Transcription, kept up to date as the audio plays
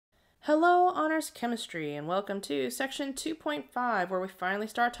Hello, Honors Chemistry, and welcome to section 2.5, where we finally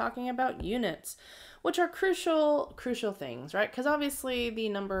start talking about units, which are crucial things, right? Because obviously the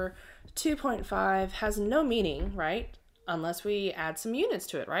number 2.5 has no meaning, right? Unless we add some units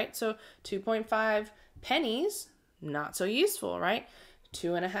to it, right? So 2.5 pennies, not so useful, right?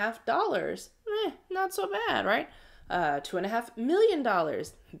 $2.50, not so bad, right? $2.5 million,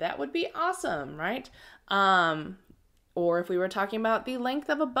 that would be awesome, right? Or if we were talking about the length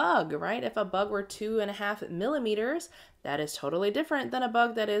of a bug, right? If a bug were 2.5 millimeters, that is totally different than a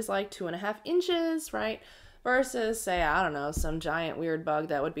bug that is like 2.5 inches, right? Versus, say, I don't know, some giant weird bug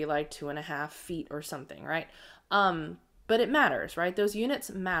that would be like 2.5 feet or something, right? But it matters, right? Those units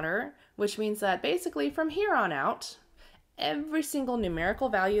matter, which means that basically from here on out, every single numerical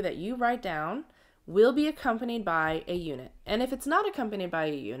value that you write down will be accompanied by a unit. And if it's not accompanied by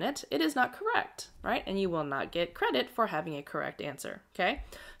a unit, it is not correct, right? And you will not get credit for having a correct answer, okay?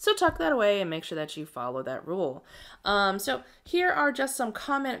 So tuck that away and make sure that you follow that rule. So here are just some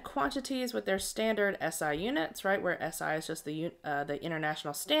comment quantities with their standard SI units, right? Where SI is just the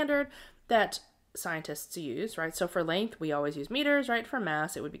international standard that scientists use, right? So for length, we always use meters, right? For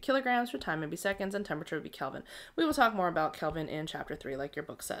mass, it would be kilograms. For time, it'd be seconds, and temperature would be Kelvin. We will talk more about Kelvin in chapter 3, like your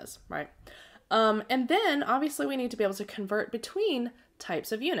book says, right? And then obviously we need to be able to convert between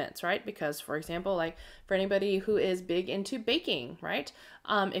types of units, right? Because for example, like for anybody who is big into baking, right?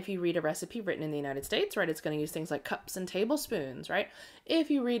 If you read a recipe written in the United States, right, it's going to use things like cups and tablespoons, right?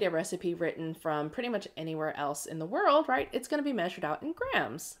 If you read a recipe written from pretty much anywhere else in the world, right, it's going to be measured out in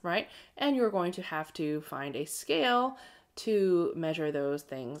grams, right? And you're going to have to find a scale to measure those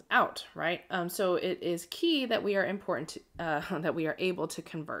things out, right? So it is key that we are that we are able to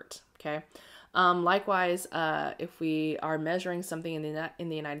convert, okay? Likewise, if we are measuring something in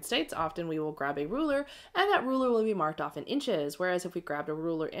the United States, often we will grab a ruler, and that ruler will be marked off in inches, whereas if we grabbed a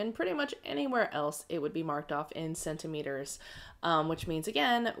ruler in pretty much anywhere else, it would be marked off in centimeters, which means,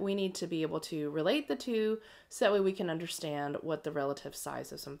 again, we need to be able to relate the two so that way we can understand what the relative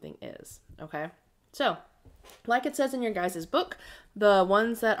size of something is, okay? So, like it says in your guys' book, the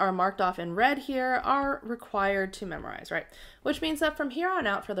ones that are marked off in red here are required to memorize, right? Which means that from here on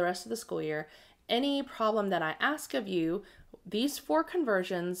out for the rest of the school year, any problem that I ask of you, these 4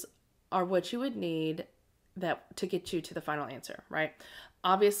 conversions are what you would need to get you to the final answer, right?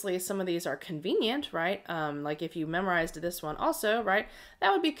 Obviously, some of these are convenient, right? Like if you memorized this one also, right?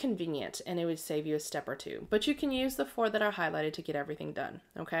 That would be convenient and it would save you a step or two. But you can use the 4 that are highlighted to get everything done,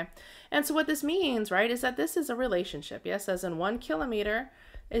 okay? And so what this means, right, is that this is a relationship, yes? As in 1 kilometer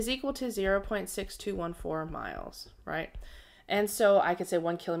is equal to 0.6214 miles, right? And so I could say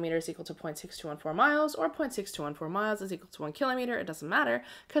 1 kilometer is equal to 0.6214 miles, or 0.6214 miles is equal to 1 kilometer. It doesn't matter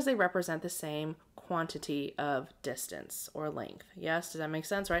because they represent the same quantity of distance or length. Yes, does that make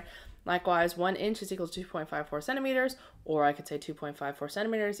sense, right? Likewise, 1 inch is equal to 2.54 centimeters, or I could say 2.54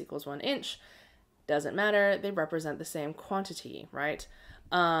 centimeters equals 1 inch. Doesn't matter. They represent the same quantity, right?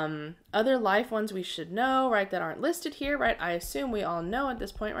 Other life ones we should know, right, that aren't listed here, right? I assume we all know at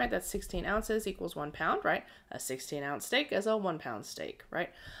this point, right, that 16 ounces equals 1 pound, right? A 16-ounce steak is a 1-pound steak, right?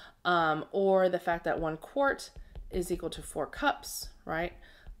 Or the fact that 1 quart is equal to 4 cups, right?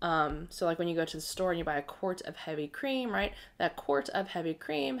 So like when you go to the store and you buy a quart of heavy cream, right? That quart of heavy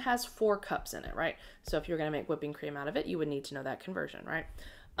cream has 4 cups in it, right? So if you're going to make whipping cream out of it, you would need to know that conversion, right?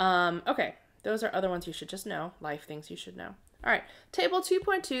 Okay, those are other ones you should just know, life things you should know. All right, table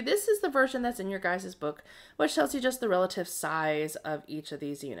 2.2, this is the version that's in your guys' book, which tells you just the relative size of each of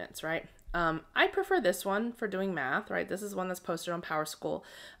these units, right? I prefer this one for doing math, right? This is one that's posted on PowerSchool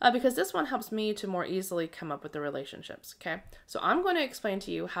because this one helps me to more easily come up with the relationships, okay? So I'm going to explain to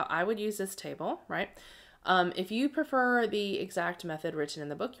you how I would use this table, right? If you prefer the exact method written in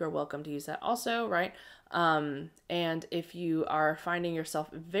the book, you're welcome to use that also, right? And if you are finding yourself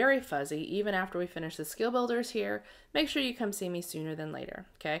very fuzzy, even after we finish the skill builders here, make sure you come see me sooner than later,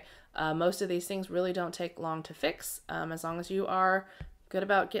 okay? Most of these things really don't take long to fix, as long as you are good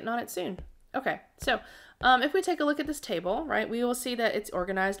about getting on it soon. Okay, so if we take a look at this table, right, we will see that it's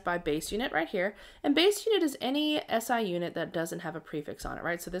organized by base unit right here. And base unit is any SI unit that doesn't have a prefix on it,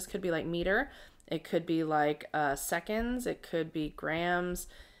 right? So this could be like meter, it could be like seconds, it could be grams,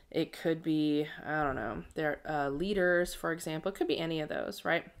 it could be, I don't know, liters, for example. It could be any of those,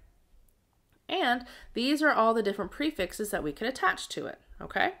 right? And these are all the different prefixes that we could attach to it,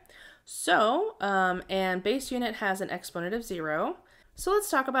 okay? So, and base unit has an exponent of 0. So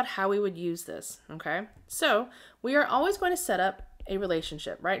let's talk about how we would use this, okay? So we are always going to set up a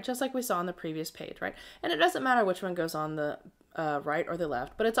relationship, right? Just like we saw on the previous page, right? And it doesn't matter which one goes on the right or the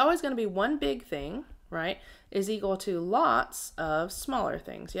left, but it's always going to be one big thing, right, is equal to lots of smaller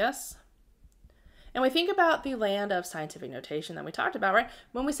things, yes? And we think about the land of scientific notation that we talked about, right?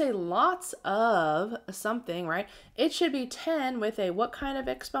 When we say lots of something, right, it should be 10 with a what kind of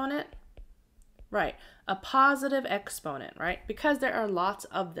exponent? Right, a positive exponent, right? Because there are lots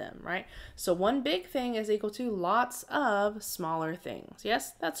of them, right? So one big thing is equal to lots of smaller things.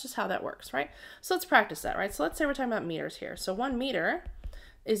 Yes, that's just how that works, right? So let's practice that, right? So let's say we're talking about meters here. So 1 meter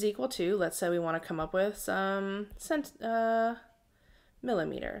is equal to, let's say we want to come up with some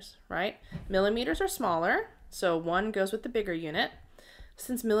millimeters, right? Millimeters are smaller, so 1 goes with the bigger unit.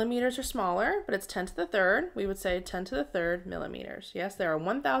 Since millimeters are smaller, but it's 10 to the third, we would say 10 to the third millimeters. Yes, there are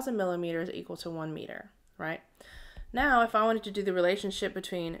 1,000 millimeters equal to 1 meter, right? Now, if I wanted to do the relationship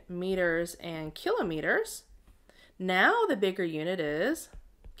between meters and kilometers, now the bigger unit is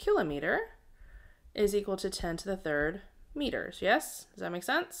kilometer is equal to 10 to the third meters. Yes, does that make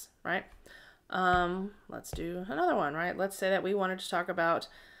sense? Right? Let's do another one, right? Let's say that we wanted to talk about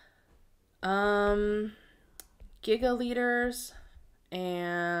gigaliters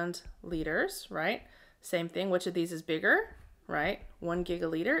and liters, right? Same thing, which of these is bigger, right? 1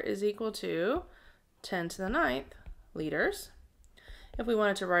 gigaliter is equal to 10 to the 9th liters. If we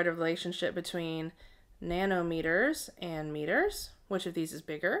wanted to write a relationship between nanometers and meters, which of these is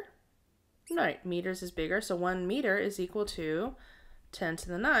bigger? Right, meters is bigger, so 1 meter is equal to 10 to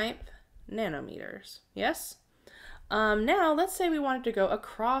the 9th nanometers. Yes? Now, let's say we wanted to go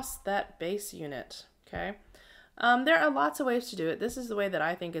across that base unit, okay? There are lots of ways to do it. This is the way that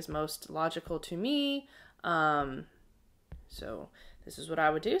I think is most logical to me. So this is what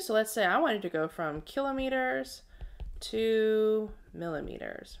I would do. So let's say I wanted to go from kilometers to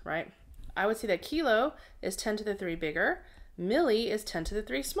millimeters, right? I would see that kilo is 10 to the 3 bigger. Milli is 10 to the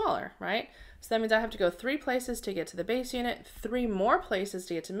 3 smaller, right? So that means I have to go 3 places to get to the base unit, 3 more places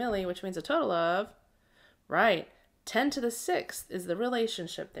to get to milli, which means a total of, right, 10 to the 6th is the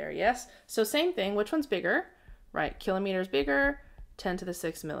relationship there, yes? So same thing, which one's bigger? Right, kilometers bigger, 10 to the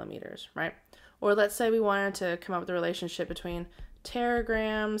 6 millimeters, right? Or let's say we wanted to come up with a relationship between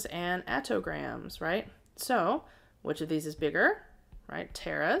teragrams and attograms, right? So, which of these is bigger? Right,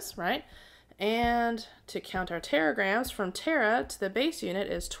 teras, right? And to count our teragrams, from tera to the base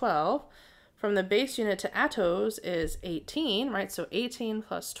unit is 12. From the base unit to attos is 18, right? So 18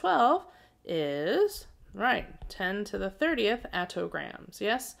 plus 12 is, right, 10 to the 30th attograms,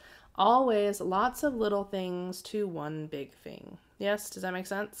 yes? Always lots of little things to one big thing. Yes, does that make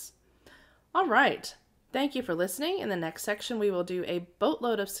sense? All right. Thank you for listening. In the next section, we will do a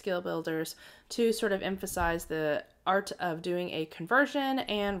boatload of skill builders to sort of emphasize the art of doing a conversion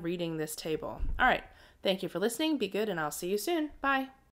and reading this table. All right. Thank you for listening. Be good, and I'll see you soon. Bye.